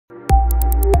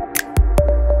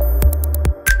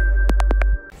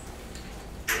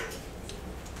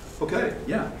Okay,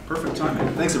 yeah, perfect timing.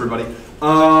 Thanks, everybody.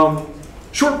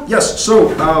 Sure, yes, so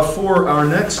for our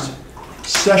next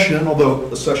session, although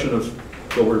a session of,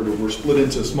 well, we're split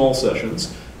into small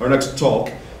sessions, our next talk,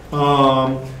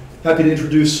 happy to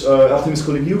introduce Artemis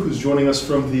Korniliou, who's joining us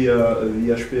from the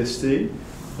IHPST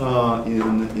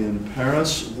in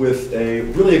Paris with a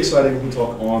really exciting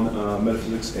talk on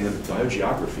metaphysics and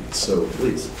biogeography. So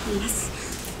please. Yes.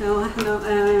 So hello,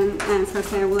 and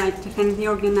first I would like to thank the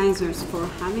organizers for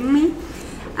having me.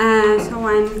 So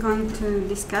I'm going to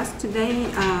discuss today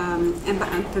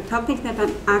about the topic that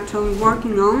I'm actually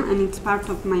working on, and it's part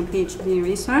of my PhD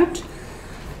research.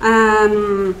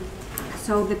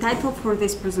 So the title for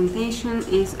this presentation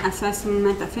is Assessing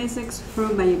Metaphysics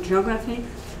Through Biogeography.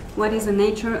 What is the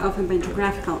nature of a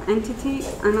biogeographical entity,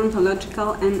 an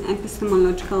ontological and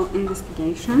epistemological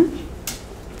investigation?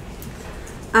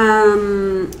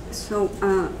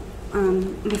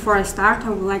 Before I start, I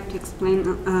would like to explain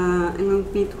a little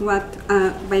bit what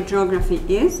biogeography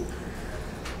is.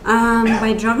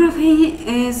 Biogeography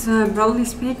is, broadly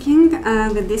speaking,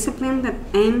 the discipline that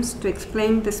aims to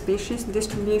explain the species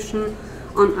distribution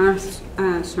on Earth's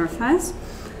surface.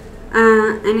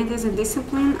 And it is a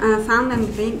discipline found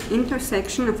at the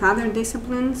intersection of other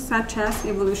disciplines such as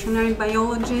evolutionary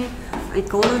biology,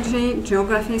 ecology,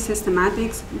 geography,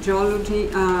 systematics, geology,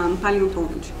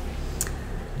 paleontology.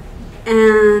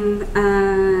 And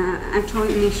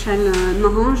actually Michel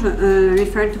Morange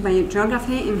referred to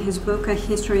biogeography in his book A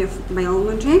History of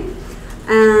Biology,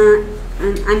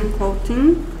 and I'm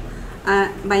quoting,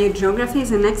 biogeography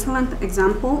is an excellent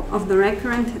example of the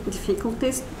recurrent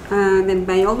difficulties that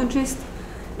biologists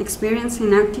experience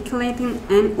in articulating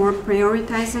and or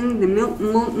prioritizing the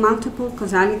multiple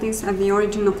causalities at the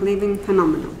origin of living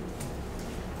phenomena.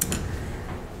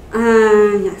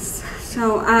 Yes,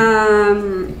 so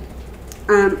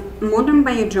modern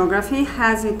biogeography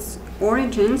has its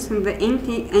origins in the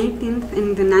 18th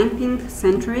and the 19th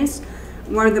centuries,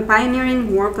 where the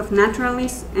pioneering work of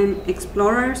naturalists and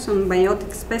explorers on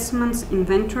biotic specimens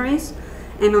inventories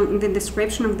and on the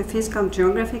description of the physical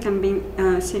geography can be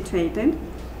situated.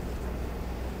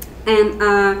 And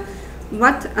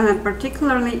what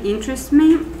particularly interests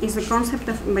me is the concept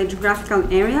of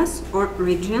biogeographical areas or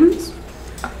regions.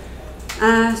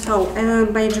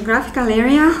 Biogeographical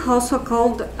area, also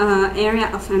called area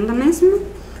of endemism,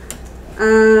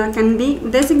 can be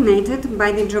designated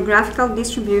by the geographical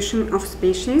distribution of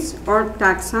species or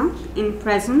taxa in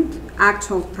present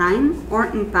actual time or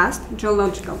in past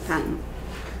geological time.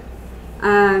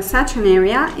 Such an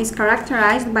area is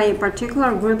characterized by a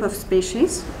particular group of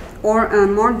species or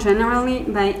more generally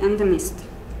by endemicity.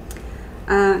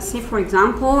 See, for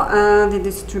example, the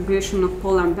distribution of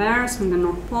polar bears in the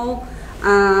North Pole,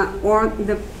 or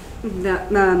the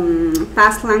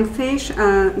past lungfish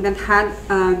that had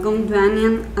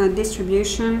Gondwanian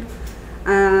distribution,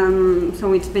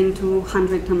 so it's been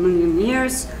 200 million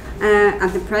years,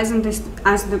 as the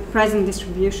present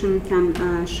distribution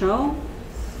can show,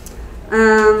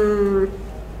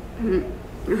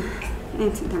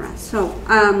 etc. So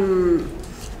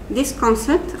this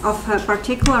concept of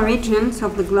particular regions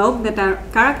of the globe that are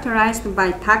characterized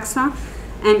by taxa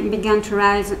and began to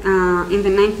rise in the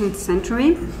 19th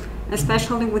century,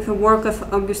 especially with the work of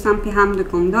Augustin Pyrame de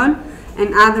Candolle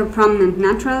and other prominent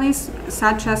naturalists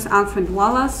such as Alfred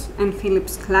Wallace and Philip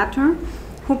Sclater,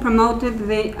 who promoted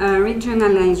the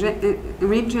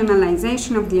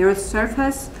regionalization of the Earth's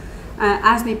surface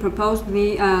as they proposed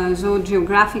the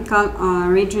zoogeographical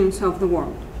regions of the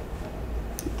world.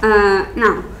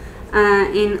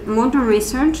 In modern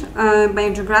research,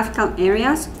 biogeographical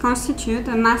areas constitute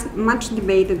a much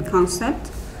debated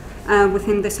concept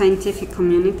within the scientific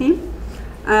community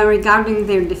regarding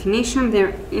their definition,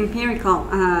 their empirical,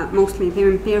 mostly their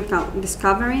empirical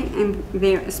discovery, and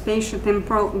their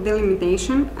spatio-temporal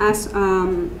delimitation as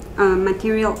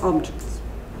material objects.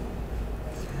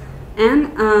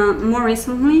 And more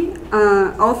recently,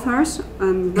 authors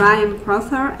Brian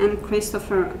Crowther and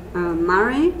Christopher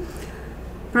Murray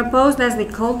proposed, as they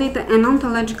called it, an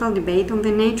ontological debate on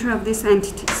the nature of these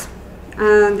entities.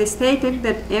 They stated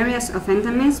that areas of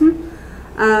endemism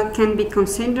can be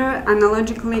considered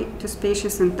analogically to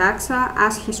species and taxa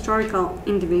as historical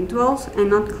individuals and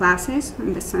not classes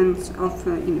in the sense of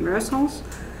universals.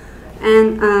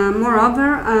 And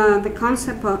moreover, the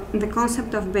concept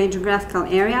of biogeographical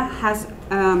area has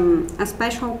a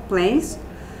special place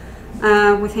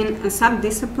within a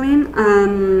subdiscipline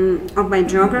of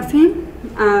biogeography.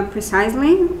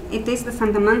 Precisely, it is the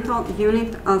fundamental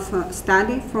unit of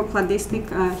study for cladistic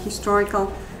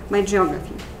historical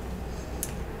biogeography.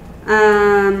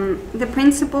 The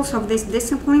principles of this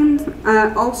discipline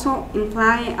also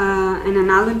imply an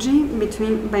analogy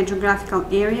between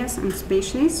biogeographical areas and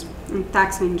species, and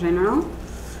taxa in general.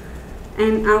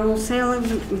 And I will say a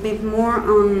little bit more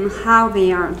on how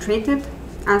they are treated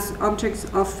as objects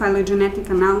of phylogenetic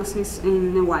analysis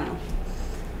in a while.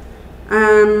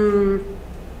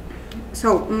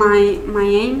 So my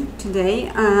aim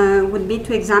today would be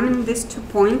to examine these 2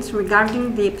 points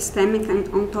regarding the epistemic and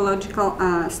ontological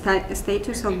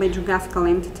status of biogeographical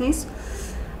entities.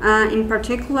 In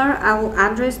particular, I will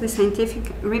address the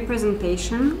scientific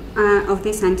representation of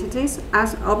these entities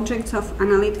as objects of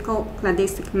analytical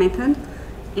cladistic method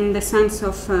in the sense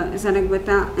of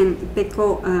Zaragoza and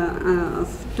Pecot of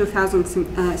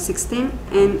 2016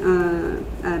 and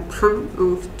Pan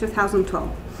of 2012.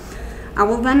 I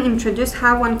will then introduce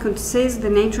how one could seize the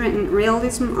nature and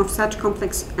realism of such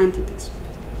complex entities.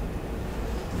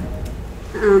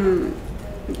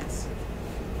 Yes.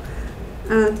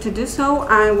 To do so,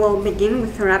 I will begin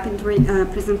with a rapid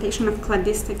presentation of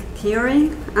cladistic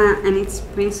theory and its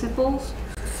principles.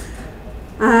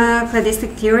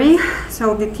 Cladistic theory.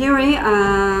 So the theory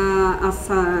of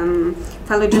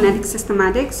phylogenetic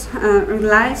systematics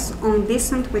relies on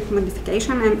descent with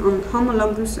modification and on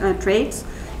homologous traits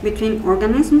between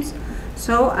organisms,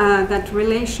 so that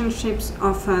relationships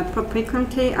of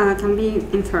propinquity can be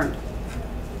inferred.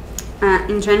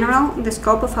 In general, the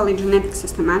scope of phylogenetic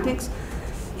systematics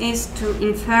is to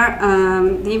infer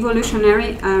the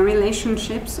evolutionary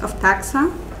relationships of taxa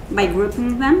by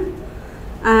grouping them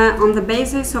on the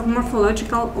basis of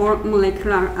morphological or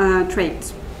molecular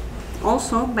traits,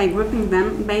 also by grouping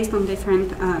them based on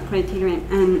different criteria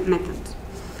and methods.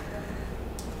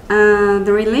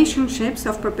 The relationships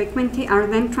of propinquity are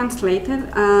then translated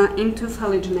into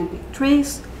phylogenetic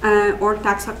trees or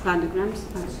taxa cladograms,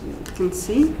 as you can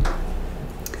see.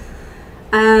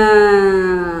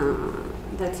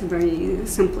 That's a very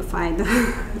simplified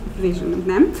vision of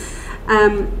them.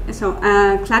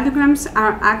 Cladograms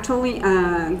are actually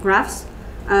graphs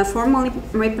formally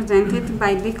represented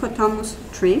by dichotomous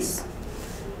trees,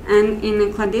 and in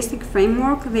a cladistic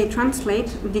framework they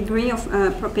translate degree of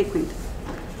propinquity.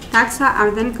 Taxa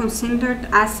are then considered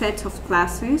as sets of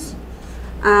classes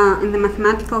in the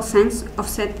mathematical sense of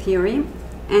set theory,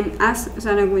 and as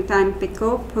Zaragoza and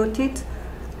Pecot put it,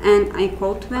 and I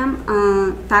quote them,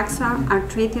 taxa are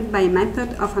treated by a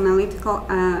method of analytical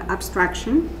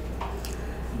abstraction.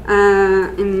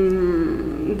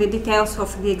 In the details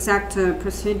of the exact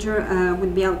procedure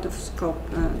would be out of scope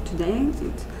today.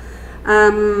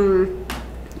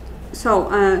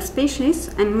 Species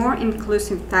and more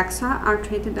inclusive taxa are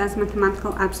treated as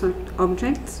mathematical absolute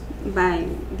objects by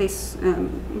this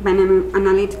by an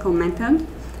analytical method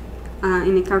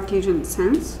in a Cartesian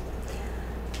sense.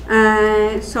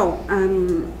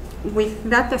 With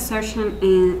that assertion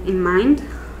in mind,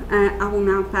 I will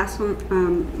now pass on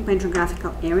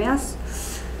biogeographical areas.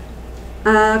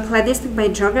 Cladistic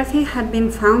biogeography had been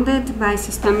founded by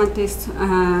systematists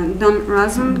Don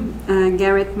Rosen,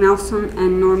 Garrett Nelson,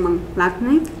 and Norman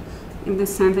Platnick in the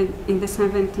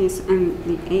 70s and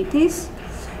the 80s.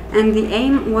 And the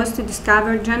aim was to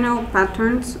discover general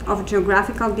patterns of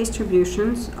geographical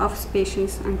distributions of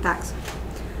species and taxa.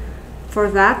 For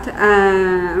that,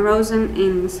 Rosen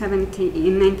in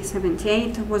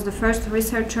 1978 was the first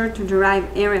researcher to derive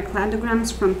area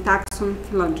cladograms from taxon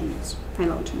phylogenies.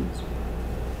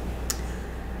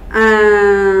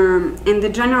 And the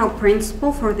general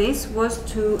principle for this was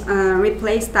to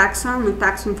replace taxa on a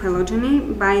taxon phylogeny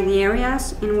by the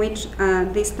areas in which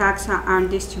these taxa are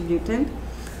distributed.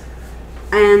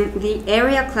 And the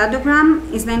area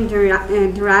cladogram is then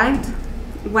derived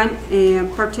when a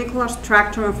particular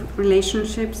structure of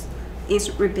relationships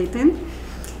is repeated.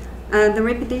 The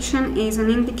repetition is an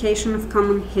indication of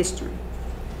common history.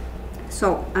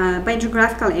 So,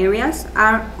 biogeographical areas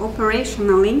are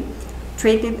operationally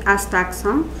treated as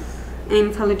taxa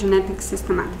in phylogenetic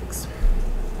systematics.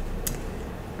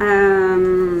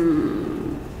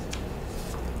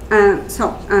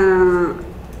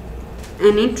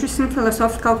 An interesting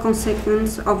philosophical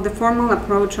consequence of the formal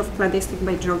approach of cladistic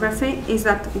biogeography is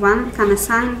that one can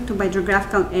assign to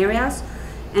biogeographical areas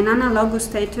an analogous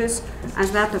status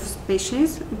as that of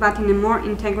species, but in a more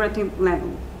integrative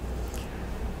level.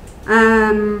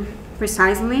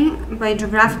 Precisely,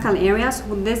 biogeographical areas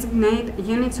would designate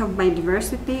units of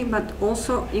biodiversity, but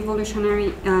also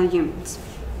evolutionary units.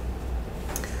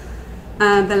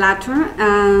 The latter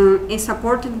is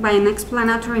supported by an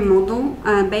explanatory model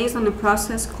based on a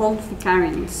process called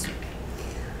vicariance.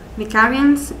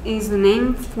 Vicariance is the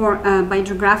name for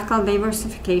biogeographical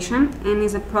diversification and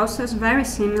is a process very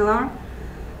similar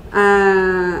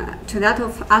to that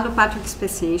of allopathic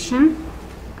speciation.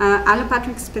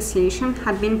 Allopathic speciation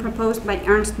had been proposed by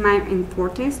Ernst Mayr in the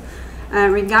 40s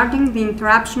regarding the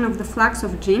interruption of the flux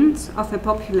of genes of a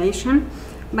population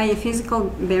by a physical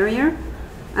barrier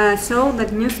so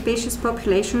that new species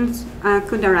populations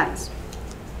could arise.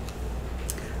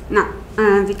 Now,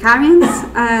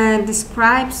 Vicariance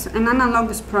describes an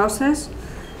analogous process.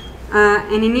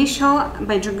 An initial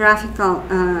biogeographical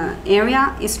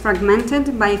area is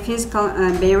fragmented by a physical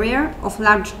barrier of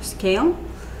large scale.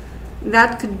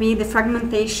 That could be the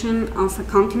fragmentation of a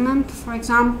continent, for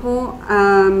example,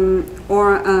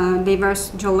 or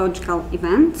diverse geological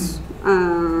events,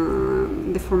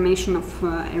 the formation of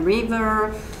a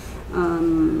river,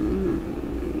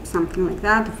 something like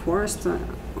that, a forest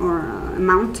or a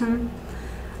mountain.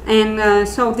 And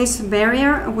so this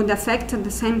barrier would affect at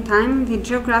the same time the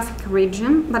geographic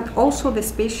region, but also the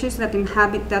species that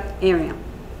inhabit that area.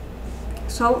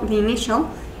 So the initial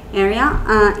area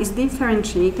is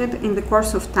differentiated in the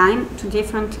course of time to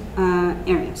different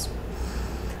areas.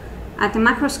 At a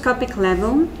macroscopic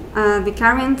level,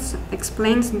 Vicariance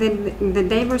explains the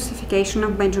diversification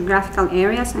of biogeographical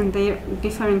areas and their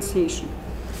differentiation,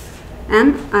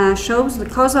 and shows the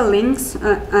causal links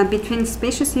between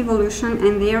species evolution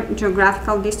and their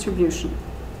geographical distribution.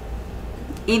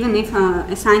 Even if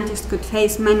a scientist could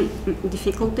face many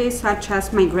difficulties, such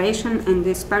as migration and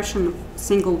dispersion of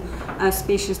single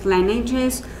species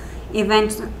lineages,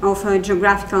 events of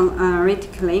geographical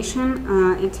reticulation,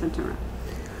 etc.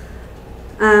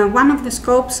 One of the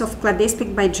scopes of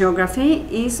cladistic biogeography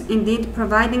is indeed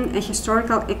providing a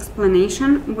historical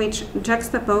explanation which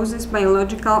juxtaposes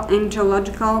biological and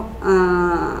geological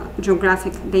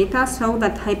geographic data so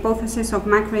that hypotheses of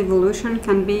macroevolution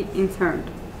can be inferred.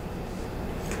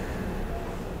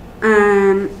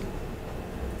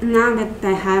 Now that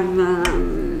I have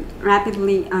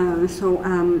rapidly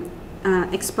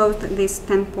exposed these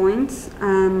 10 points,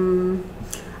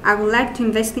 I would like to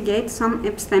investigate some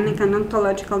epistemic and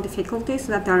ontological difficulties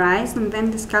that arise and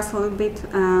then discuss a little bit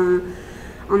on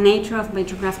nature of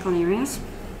biogeographical areas.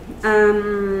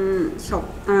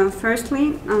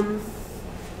 Firstly,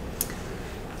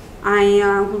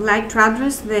 I would like to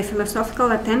address the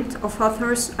philosophical attempt of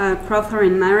authors Crowther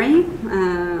and Murray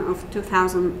of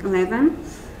 2011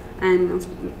 and of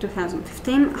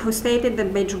 2015, who stated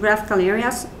that biogeographical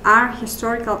areas are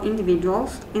historical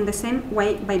individuals in the same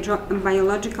way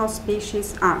biological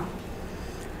species are.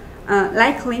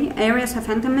 Likely, areas of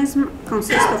endemism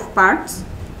consist of parts,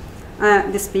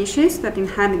 the species that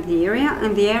inhabit the area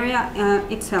and the area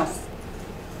itself.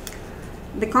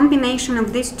 The combination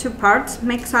of these two parts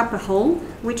makes up a whole,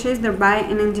 which is thereby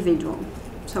an individual,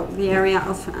 so the area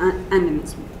of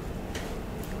endemism.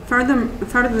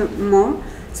 Furthermore,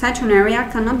 such an area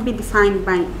cannot be defined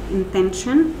by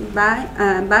intention,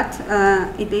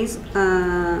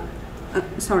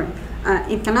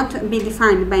 it cannot be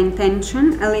defined by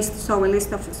intention, a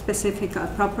list of specific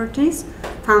properties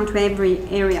found to every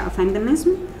area of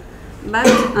endemism, but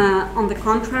on the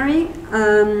contrary,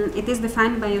 it is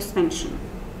defined by ostension.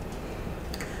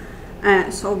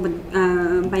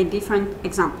 By different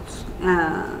examples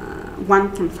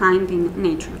one can find in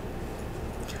nature.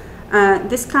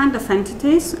 This kind of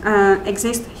entities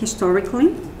exist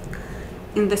historically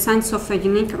in the sense of a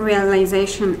unique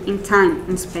realization in time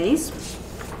and space,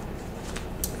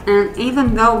 and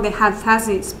even though they have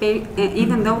fuzzy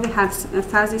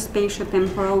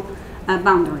spatio-temporal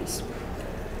boundaries,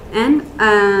 and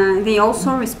they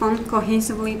also respond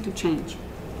cohesively to change.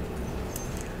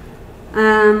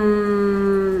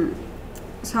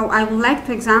 So I would like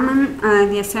to examine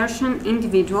the assertion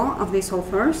individual of these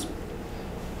authors.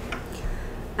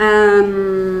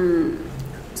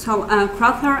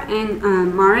 Crowther and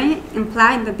Murray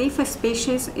implied that if a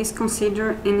species is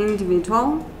considered an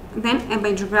individual, then a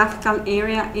biogeographical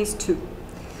area is too.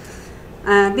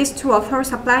 These two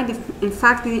authors applied, in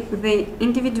fact, the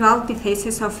individuality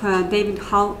thesis of David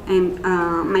Hall and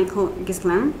Michael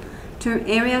Ghislain to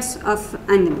areas of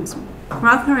endemism.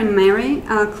 Crowther and Murray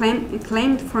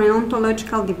claimed for an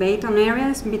ontological debate on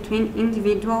areas between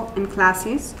individual and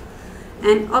classes,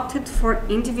 and opted for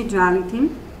individuality,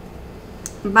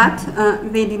 but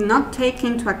they did not take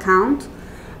into account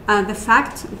the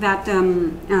fact that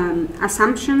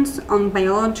assumptions on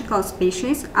biological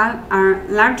species are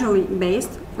largely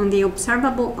based on the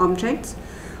observable objects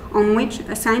on which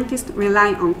a scientist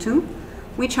rely on too,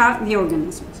 which are the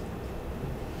organisms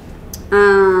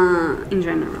in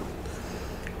general.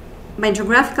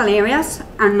 Biogeographical areas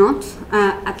are not,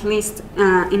 at least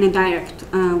in a direct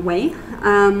way,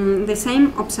 the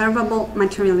same observable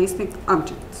materialistic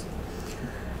objects.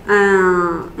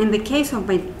 in the case of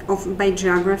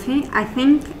biogeography, I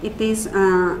think it is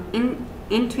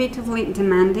intuitively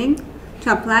demanding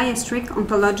to apply a strict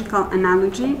ontological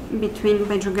analogy between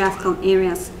biogeographical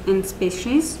areas and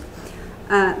species,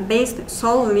 based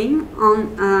solely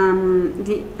on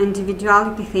the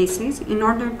individuality thesis in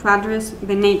order to address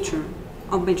the nature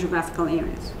of biogeographical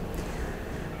areas.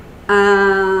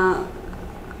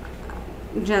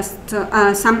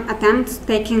 Some attempts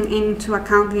taking into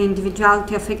account the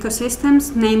individuality of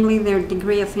ecosystems, namely their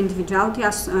degree of individuality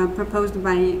as proposed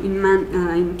by Inman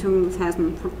in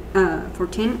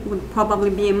 2014, would probably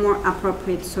be a more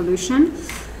appropriate solution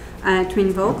to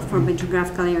invoke for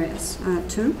biogeographical areas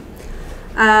too.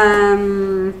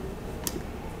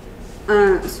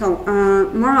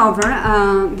 Moreover,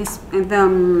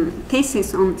 the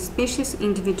thesis on species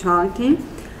individuality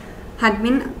had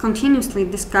been continuously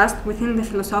discussed within the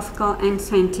philosophical and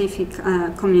scientific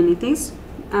communities.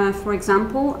 For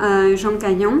example, Jean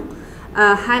Gaillon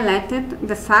highlighted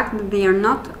the fact that they are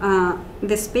not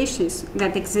the species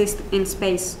that exist in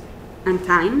space and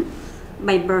time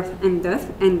by birth and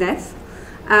death,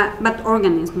 but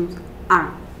organisms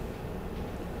are.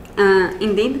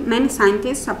 Indeed, many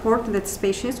scientists support that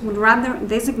species would rather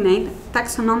designate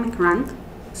taxonomic rank,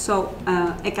 so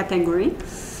a category,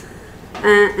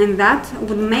 and that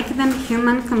would make them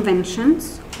human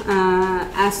conventions, and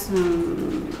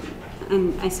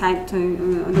I cite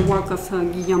the work of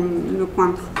Guillaume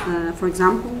Lecointre, for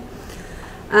example.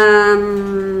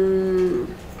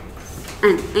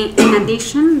 And in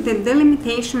addition, the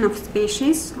delimitation of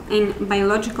species in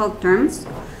biological terms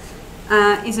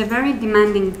is a very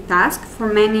demanding task for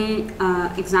many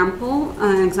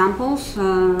examples.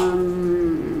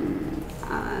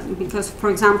 Because, for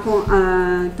example,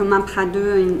 Thomas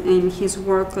Pradeux in his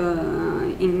work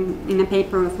in a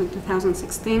paper of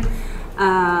 2016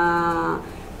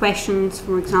 questions,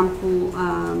 for example,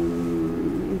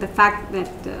 the fact that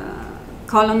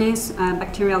colonies,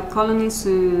 bacterial colonies,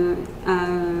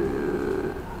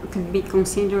 could be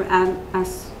considered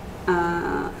as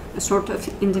a sort of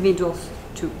individuals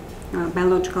too,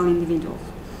 biological individuals.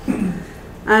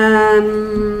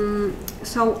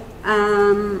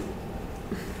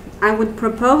 I would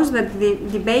propose that the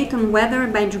debate on whether a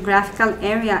biogeographical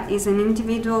area is an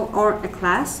individual or a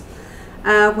class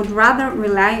would rather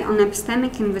rely on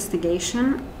epistemic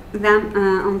investigation than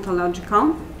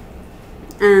ontological.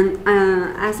 And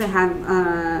as I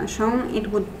have shown,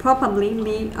 it would probably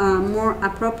be more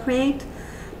appropriate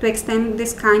to extend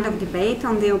this kind of debate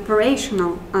on the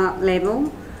operational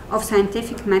level of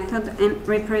scientific method and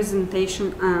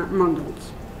representation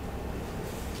models.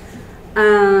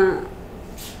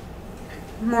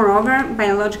 Moreover,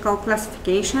 biological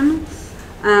classification,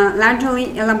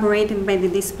 largely elaborated by the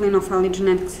discipline of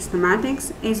phylogenetic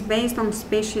systematics, is based on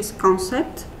species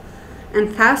concept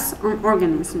and thus on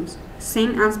organisms,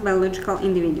 seen as biological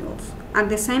individuals. At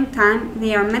the same time,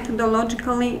 they are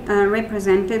methodologically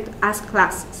represented as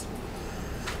classes.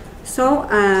 So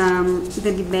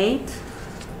the debate,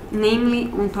 namely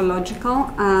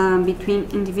ontological, between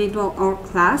individual or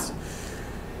class,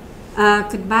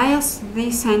 could bias the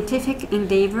scientific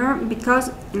endeavor because,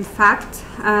 in fact,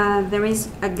 there is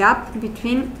a gap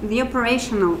between the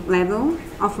operational level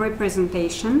of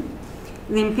representation,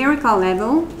 the empirical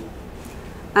level,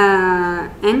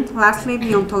 and lastly,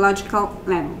 the ontological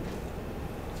level.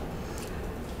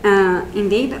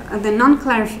 Indeed, the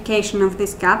non-clarification of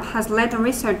this gap has led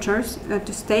researchers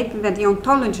to state that the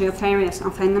ontology of areas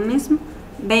of endemism,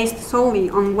 based solely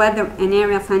on whether an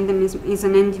area of endemism is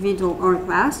an individual or a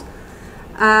class,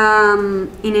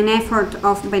 in an effort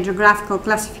of biogeographical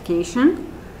classification,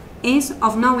 is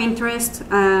of no interest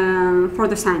for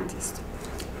the scientist.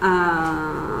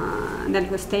 That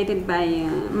was stated by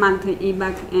Malte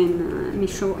Ibach and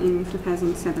Michaud in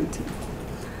 2017.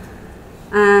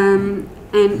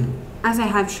 And as I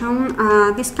have shown,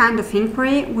 this kind of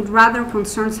inquiry would rather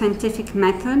concern scientific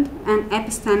method and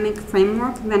epistemic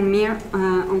framework than mere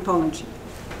ontology.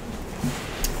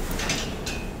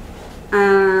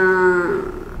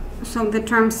 So the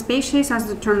term species, as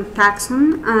the term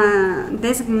taxon,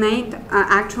 designate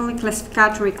actually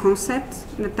classificatory concepts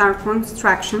that are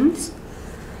constructions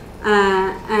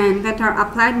and that are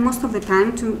applied most of the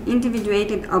time to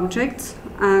individuated objects,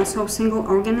 so single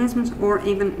organisms or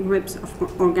even groups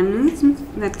of organisms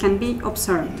that can be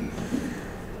observed.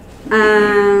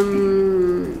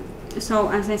 So,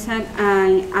 as I said,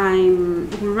 I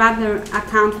would rather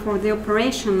account for the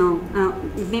operational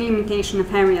delimitation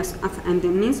of areas of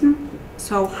endemism,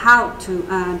 so how to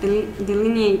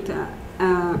delineate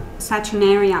such an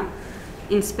area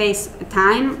in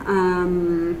space-time,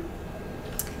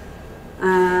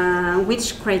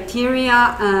 which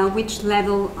criteria, which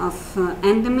level of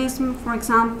endemism, for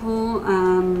example.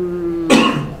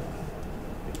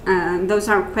 Those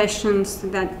are questions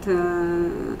that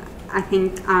I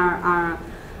think are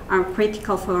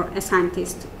critical for a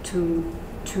scientist to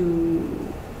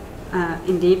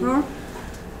endeavor.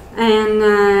 And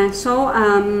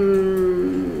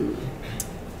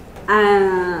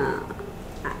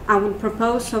I would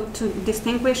propose to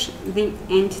distinguish the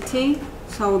entity,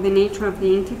 so the nature of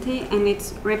the entity and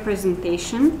its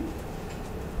representation.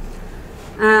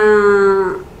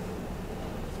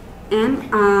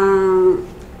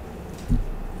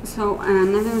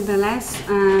 Nevertheless,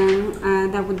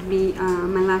 that would be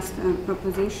my last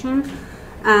proposition.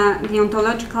 The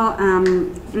ontological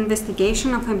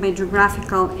investigation of a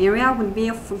biogeographical area would be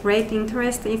of great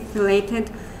interest if related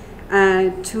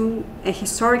to a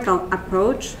historical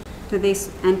approach to these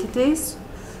entities,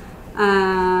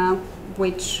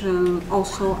 which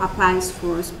also applies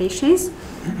for species.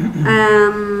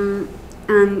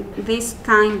 And this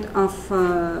kind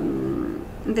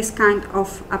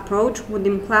of approach would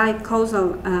imply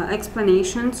causal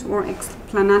explanations or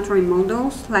explanatory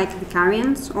models like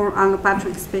vicariance or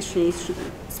allopathic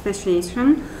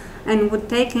speciation, and would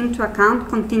take into account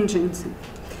contingency.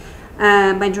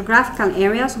 Biogeographical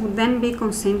areas would then be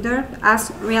considered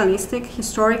as realistic,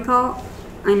 historical,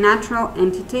 and natural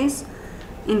entities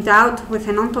endowed with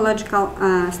an ontological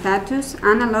status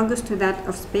analogous to that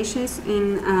of species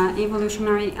in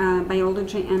evolutionary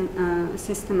biology and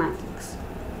systematics.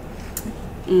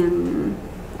 I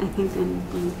think I'm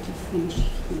going to finish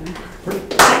here.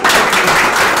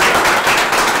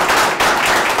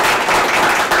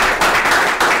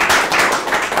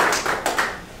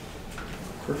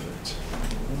 Perfect.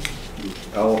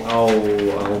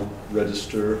 I'll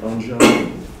register Anjan.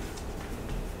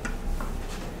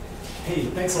 Hey,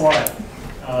 thanks a lot.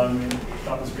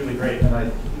 That was really great, and I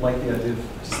like the idea of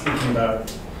just thinking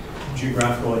about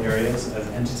geographical areas as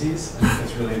entities. I think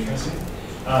that's really interesting.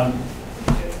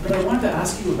 But I wanted to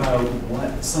ask you about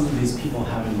what some of these people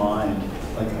have in mind.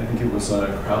 Like, I think it was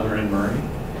Crowther and Murray,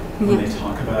 when they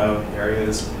talk about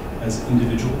areas as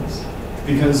individuals.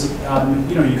 Because,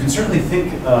 you know, you can certainly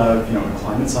think of, you know, in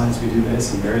climate science we do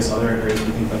this, and various other areas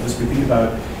we think about this. We think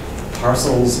about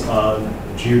parcels of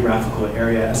geographical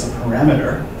area as a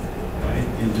parameter, right,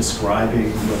 in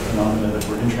describing the phenomena that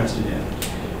we're interested in.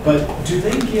 But do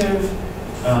they give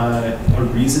a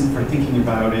reason for thinking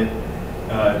about it,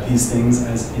 these things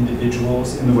as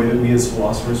individuals, in the way that we as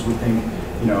philosophers would think,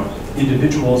 you know,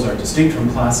 individuals are distinct from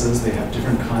classes, they have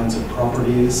different kinds of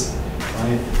properties,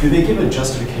 right? Do they give a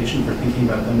justification for thinking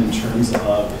about them in terms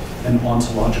of an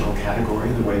ontological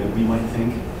category, the way that we might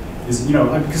think? Is, you know,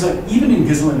 because even in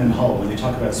Giselin and Hull, when they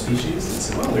talk about species, they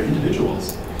say, well, they're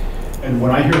individuals. And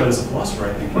when I hear that as a philosopher,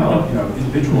 I think, well, you know,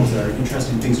 individuals, there are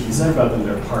interesting things to be said about them.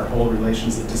 There are part-whole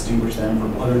relations that distinguish them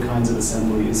from other kinds of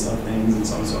assemblies of things, and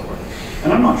so on and so forth.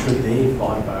 And I'm not sure they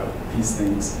thought about these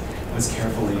things as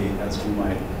carefully as we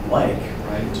might like,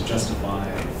 right, to justify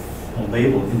a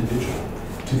label individual.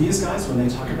 Do these guys, when they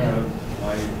talk about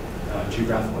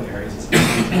geographical areas as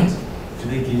individuals, do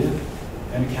they give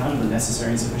an account of the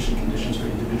necessary and sufficient conditions for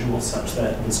individuals such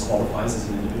that this qualifies as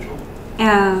an individual?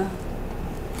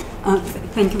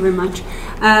 Thank you very much.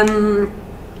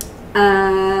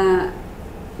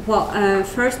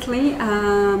 Firstly,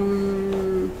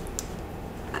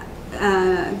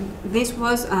 this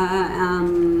was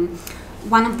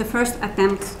one of the first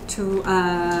attempts to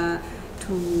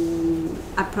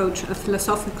approach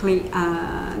philosophically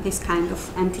this kind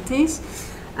of entities.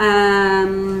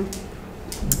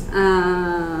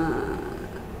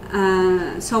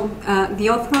 The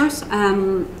authors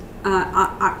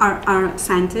are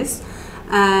scientists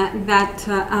that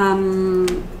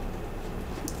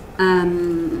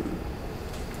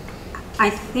I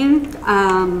think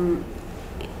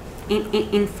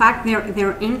in fact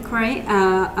their inquiry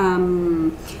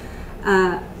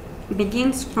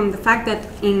begins from the fact that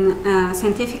in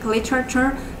scientific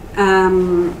literature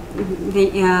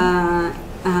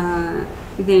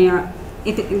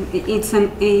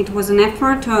it was an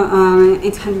effort.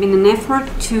 It had been an effort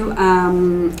to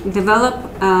develop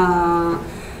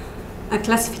a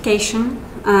classification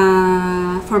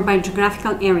for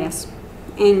biogeographical areas,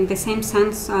 in the same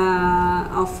sense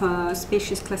of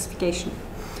species classification.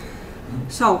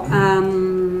 So,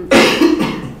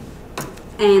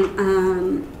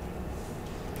 and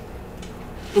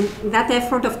that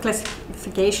effort of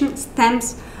classification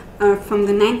stems from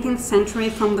the 19th century,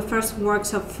 from the first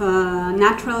works of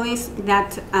naturalists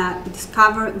that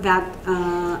discover that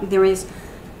there is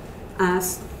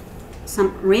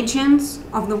some regions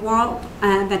of the world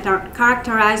that are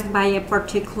characterized by a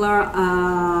particular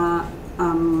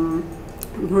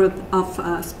group of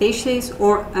species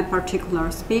or a particular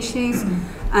species,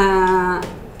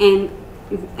 and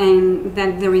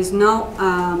that there is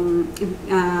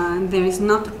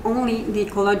not only the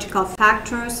ecological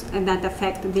factors that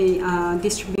affect the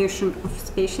distribution of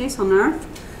species on Earth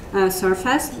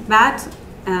surface, but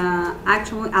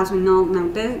actually, as we know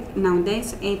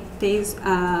nowadays, it is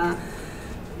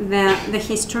the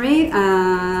history,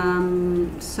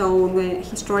 so the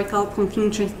historical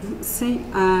contingency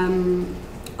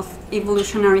of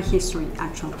evolutionary history,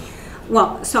 actually.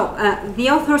 Well, so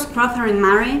the authors Crowther and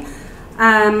Murray,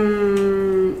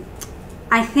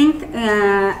 I think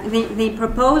they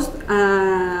proposed,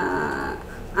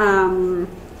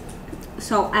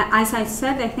 so as I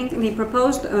said, I think they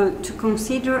proposed to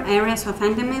consider areas of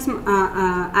endemism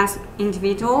as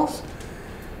individuals.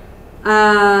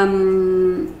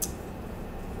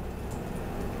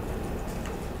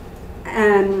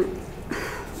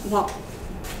 Well,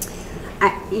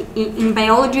 in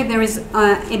biology there is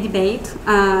a debate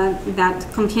that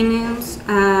continues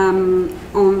on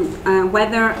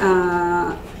whether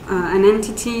an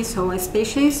entity, so a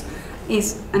species,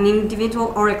 is an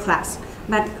individual or a class.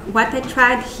 But what I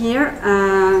tried here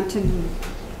to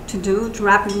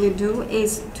rapidly do,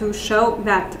 is to show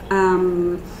that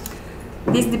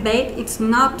this debate, it's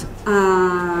not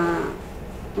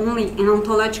only an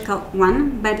ontological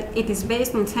one, but it is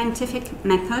based on scientific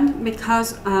method,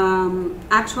 because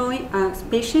actually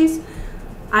species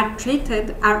are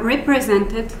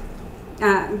represented,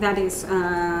 that is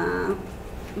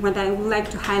what I would like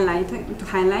to highlight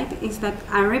is that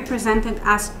are represented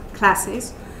as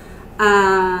classes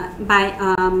by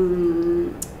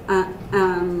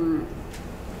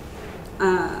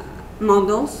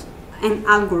models and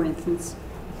algorithms.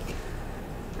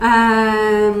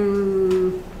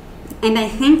 And I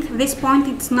think this point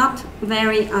it's not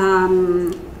very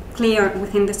clear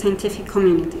within the scientific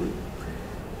community.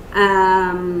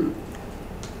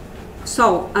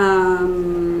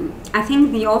 I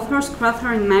think the authors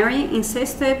Crowther and Murray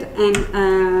insisted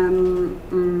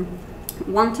and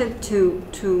wanted to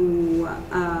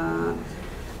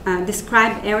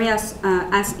describe areas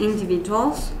as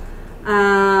individuals.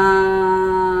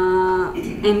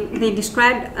 And they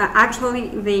described actually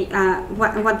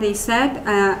what they said.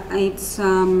 It's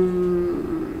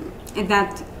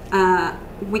that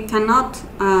we cannot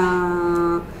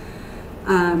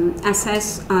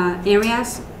assess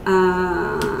areas.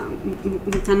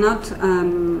 We cannot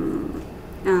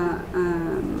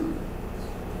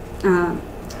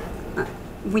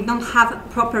we don't have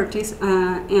properties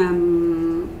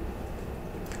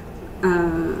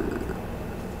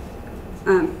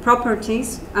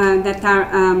properties that are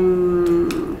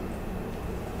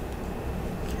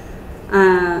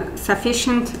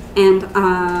sufficient and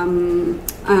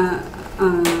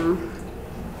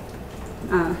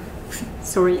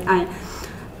sorry,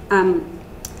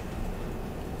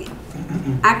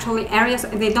 actually areas,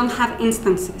 they don't have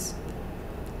instances.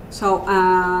 So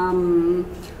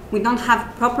we don't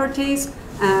have properties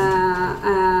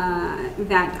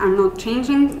that are not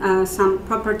changing. Some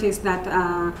properties that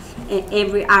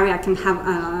every area can have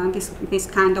this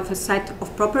kind of a set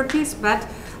of properties, but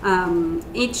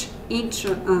each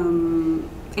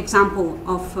example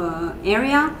of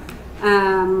area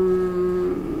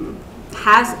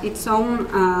has its own.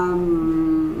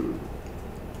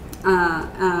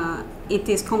 It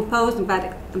is composed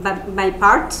by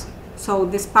parts. So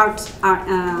these parts are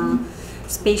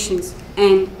species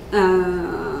and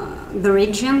the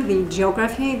region, the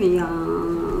geography, the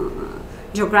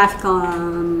geographical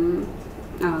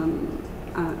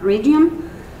region,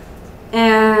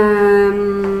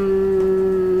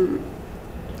 and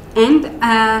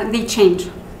they change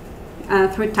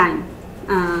through time.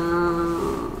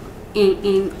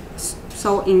 In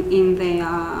the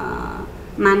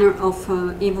manner of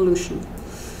evolution.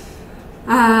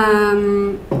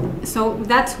 So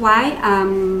that's why,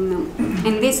 and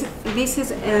this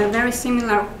is a very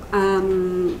similar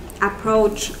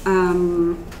approach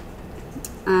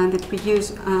that we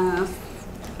use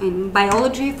in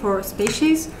biology for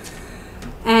species.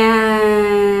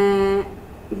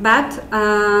 But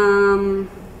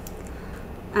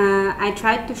I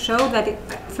tried to show that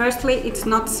firstly it's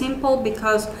not simple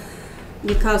because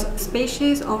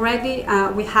species already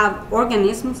we have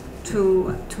organisms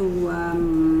to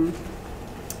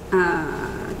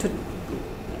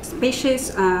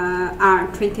species are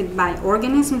treated by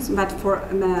organisms, but for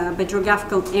the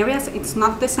geographical areas it's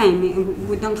not the same.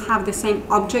 We don't have the same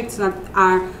objects that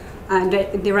are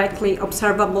directly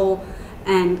observable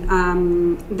and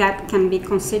that can be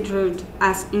considered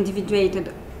as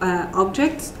individuated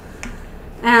objects.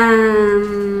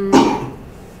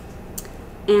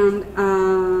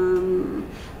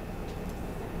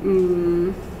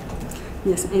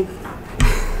 Yes, I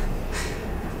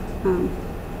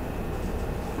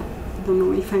don't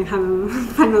know if I have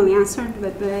finally answered,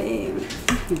 but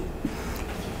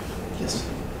Yes.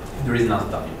 There is enough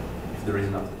time. If there is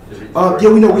enough. Yeah,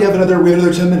 we know. We have another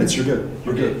 10 minutes. You're good.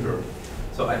 You're Okay, good. sure.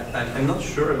 So I'm not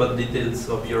sure about details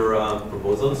of your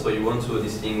proposal. So you want to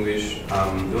distinguish.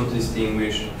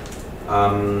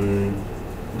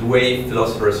 The way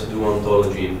philosophers do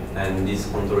ontology, and this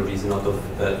ontology is not of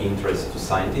interest to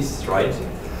scientists, right?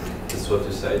 That's what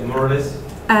you said, more or less?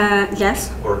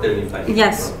 Yes. Or tell me if I'm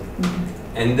Yes. wrong.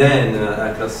 And then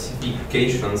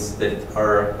classifications that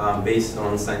are based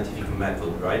on scientific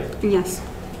method, right? Yes.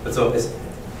 But so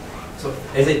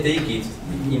as I take it,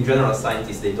 in general,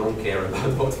 scientists, they don't care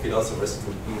about what philosophers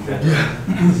do in general.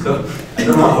 So I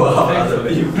don't know how other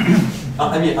people.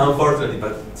 I mean, unfortunately,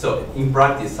 but so in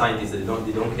practice, scientists they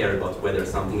don't care about whether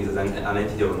something is an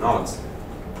entity or not,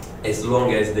 as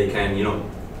long as they can, you know,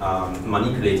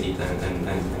 manipulate it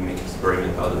and make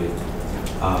experiment out of it.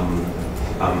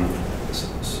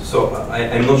 So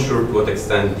I'm not sure to what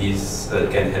extent this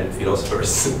can help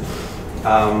philosophers.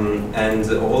 And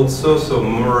also, so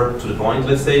more to the point,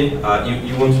 let's say,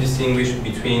 you want to distinguish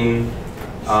between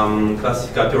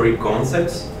classificatory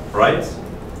concepts, right?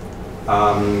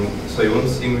 So you want to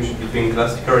distinguish between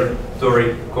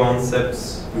classificatory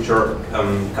concepts, which are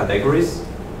categories,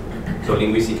 so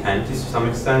linguistic entities to some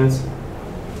extent,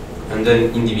 and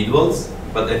then individuals.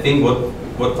 But I think what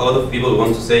a lot of people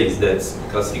want to say is that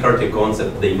classificatory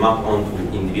concepts, they map onto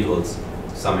individuals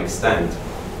to some extent.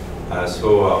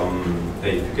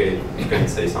 Hey, if you can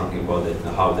say something about it,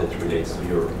 how that relates to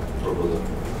your proposal.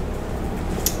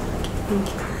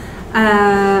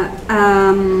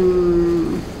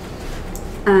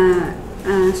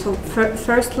 So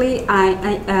firstly,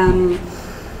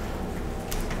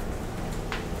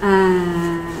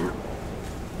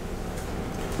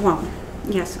 well,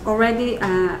 yes, already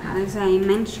as I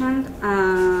mentioned,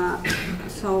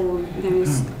 so there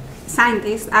is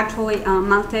scientist. Actually,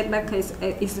 Maltebeck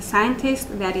is a scientist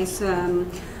that is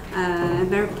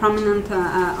very prominent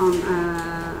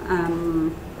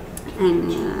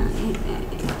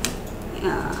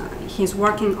he's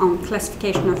working on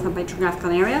classification of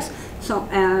biogeographical areas. So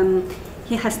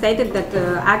he has stated that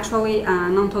actually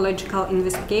an ontological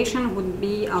investigation would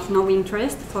be of no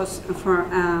interest for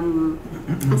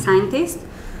a scientist,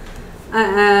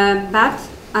 but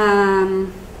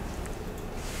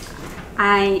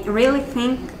I really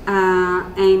think,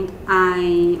 and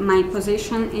my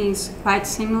position is quite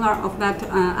similar of that.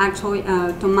 Actually,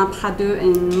 Thomas Pradeux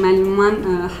and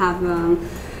Maluman have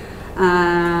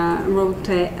wrote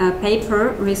a paper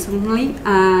recently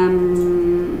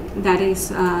that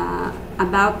is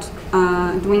about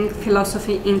doing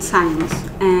philosophy in science,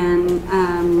 and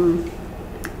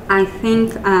I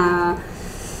think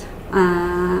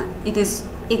it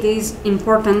is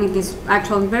important. It is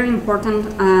actually very important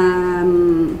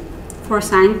for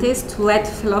scientists to let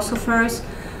philosophers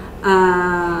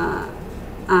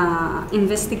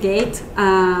investigate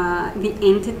the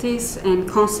entities and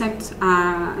concepts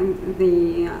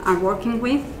they are working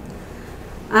with,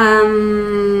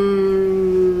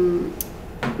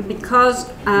 because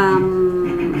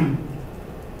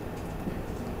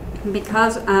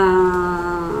a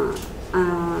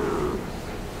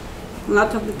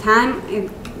lot of the time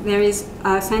there is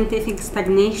scientific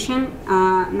stagnation.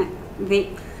 The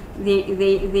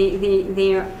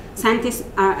scientists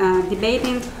are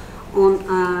debating on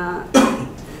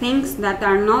things that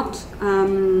are not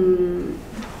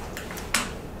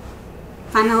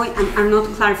finally are not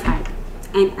clarified,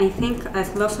 and I think a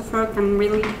philosopher can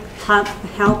really help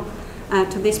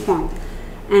to this point.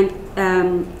 And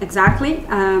exactly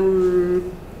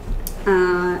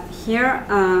here,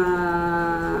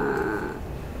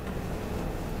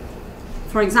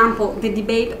 for example, the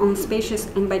debate on species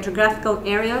and biogeographical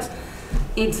areas,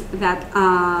 it's that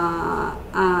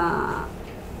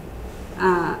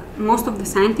most of the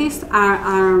scientists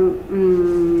are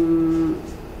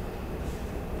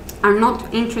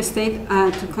not interested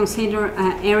to consider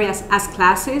areas as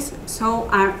classes, so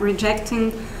are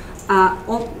rejecting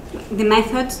all the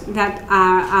methods that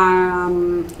are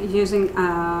using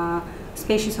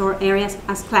species or areas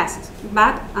as classes.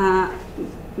 But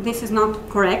this is not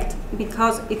correct,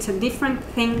 because it's a different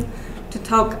thing to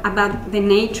talk about the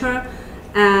nature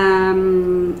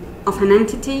of an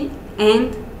entity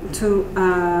and to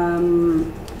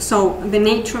so the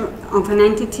nature of an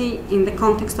entity in the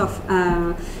context of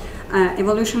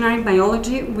evolutionary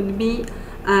biology would be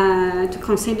to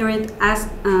consider it as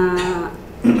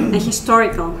a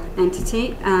historical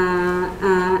entity,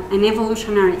 an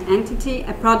evolutionary entity,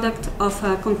 a product of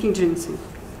contingency.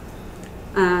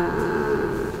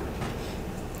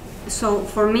 So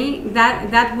for me,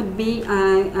 that would be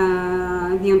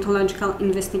the ontological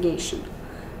investigation.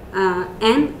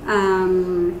 And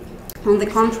on the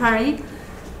contrary,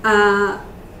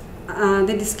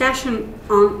 the discussion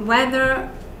on whether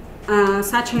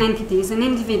such an entity is an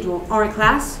individual or a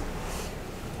class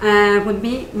would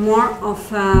be more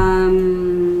of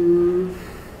an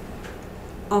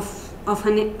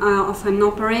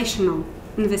operational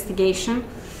investigation,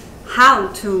 how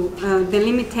to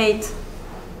delimitate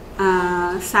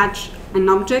such an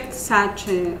object, such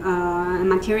a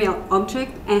material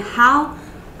object, and how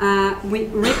we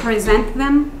represent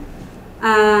them,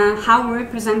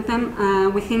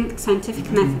 within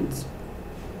scientific methods.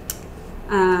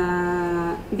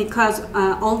 Because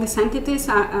all these entities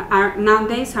are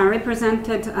nowadays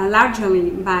represented largely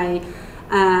by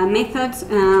methods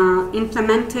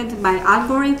implemented by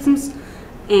algorithms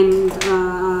and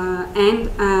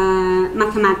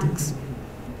mathematics.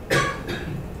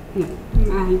 Yeah.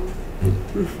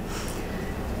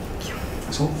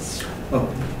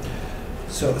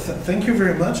 So thank you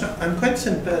very much. I'm quite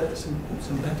sympathetic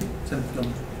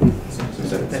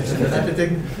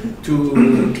to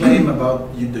the claim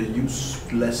about the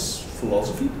useless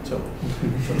philosophy. So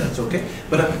that's okay.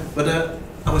 But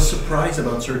I was surprised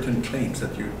about certain claims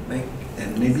that you make,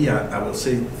 and maybe I will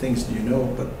say things you know.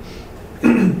 But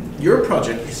your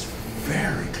project is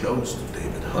very close to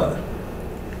David Hull.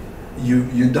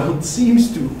 You don't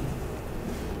seems to,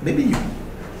 maybe you,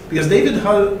 because David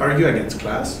Hull argue against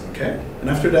class, okay, and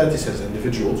after that he says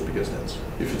individuals, because that's,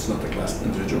 if it's not a class,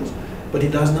 individuals, but he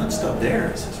does not stop there.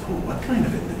 He says, oh, what kind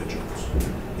of individuals?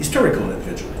 Historical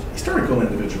individuals. Historical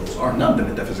individuals are not the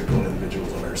metaphysical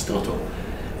individuals of Aristotle.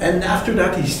 And after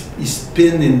that he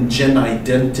spin in gen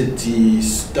identity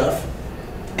stuff,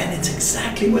 and it's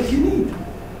exactly what you need,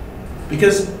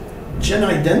 because gen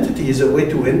identity is a way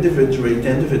to individuate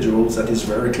individuals that is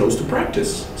very close to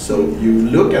practice. So you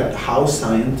look at how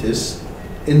scientists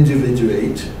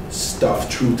individuate stuff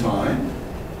through time,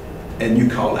 and you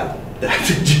call that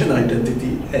gen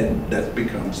identity, and that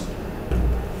becomes,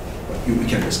 we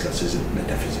can discuss, is it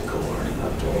metaphysical or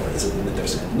not, or is it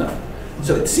metaphysical enough?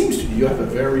 So it seems to you have a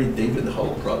very David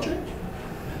Hull project,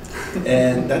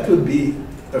 and that would be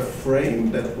a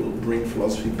frame that will bring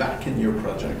philosophy back in your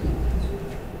project.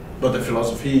 But a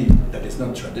philosophy that is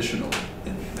not traditional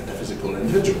in metaphysical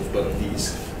individuals, but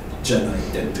these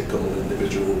gen-identical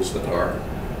individuals that are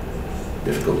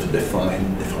difficult to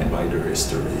define, defined by their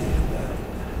history.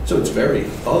 So it's very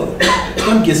odd. It's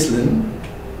not Gislin,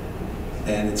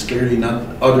 and it's clearly not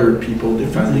other people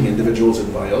defining individuals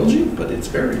in biology, but it's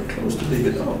very close to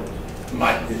David Hull.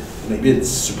 Maybe it's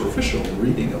superficial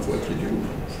reading of what you do.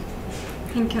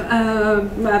 Thank you.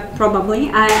 Probably.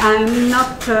 I'm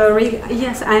not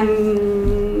yes,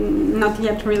 I'm not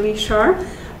yet really sure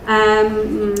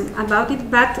about it,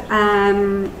 but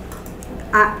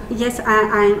yes,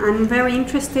 I'm very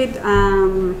interested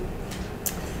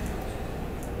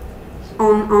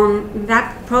on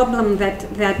that problem that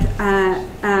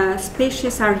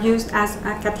species are used as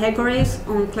categories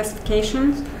on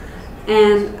classifications,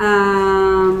 and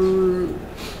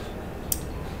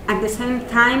at the same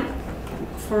time,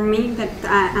 for me, that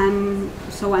I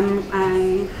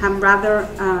have rather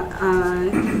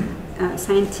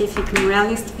scientific and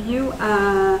realist view.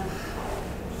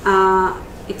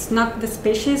 It's not the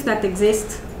species that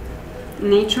exist in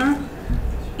nature.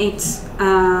 It's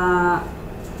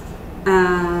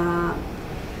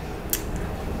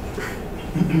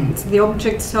it's the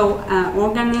object, so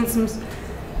organisms,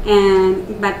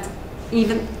 but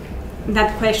even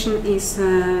that question is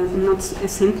not a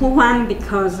simple one,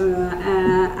 because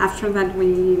after that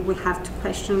we have to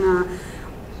question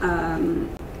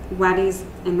what is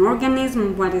an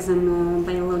organism, what is a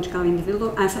biological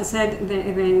individual. As I said,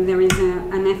 there is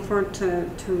an effort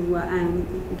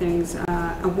there is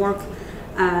a work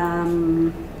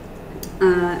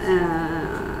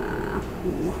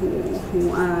who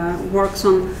works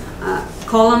on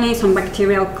colonies, on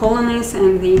bacterial colonies,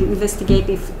 and they investigate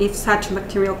if such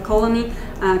bacterial colony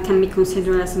can be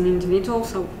considered as an individual.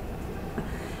 So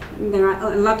there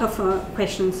are a lot of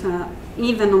questions,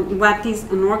 even on what is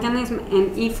an organism,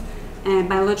 and if a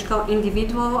biological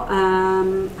individual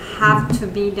have to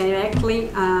be directly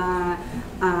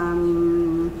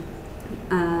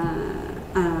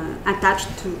attached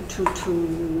to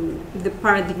the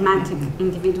paradigmatic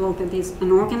individual that is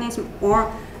an organism,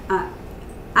 or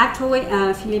actually,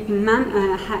 Philippe Inman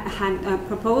had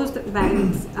proposed that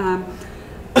it's,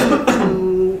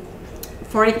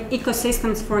 for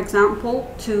ecosystems, for example,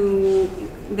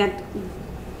 that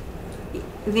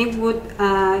they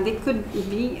could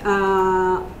be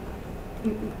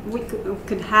we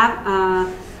could have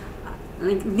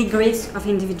like degrees of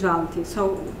individuality.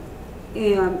 So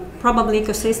probably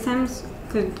ecosystems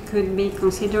could be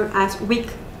considered as weak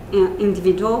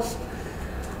individuals.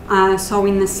 So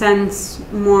in a sense,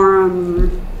 more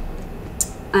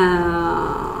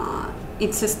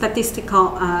it's a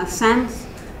statistical sense,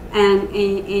 and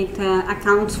it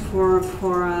accounts for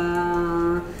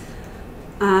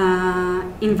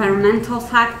environmental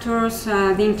factors,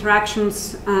 the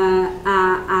interactions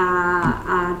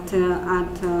at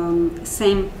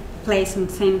same place and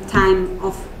same time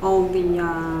of all the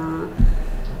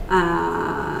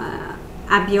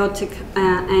abiotic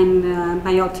and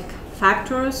biotic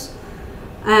factors.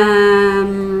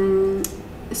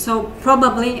 So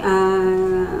probably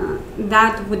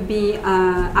that would be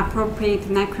appropriate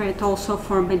and accurate also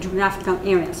for biogeographical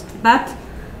areas. But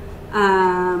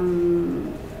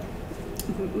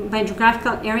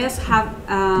biogeographical areas have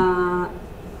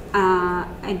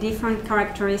a different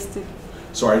characteristic.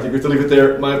 Sorry, I think we have to leave it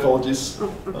there. My apologies.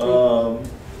 Oh,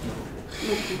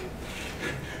 okay.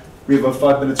 We have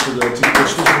 5 minutes for the next call.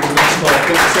 Thank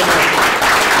you so much.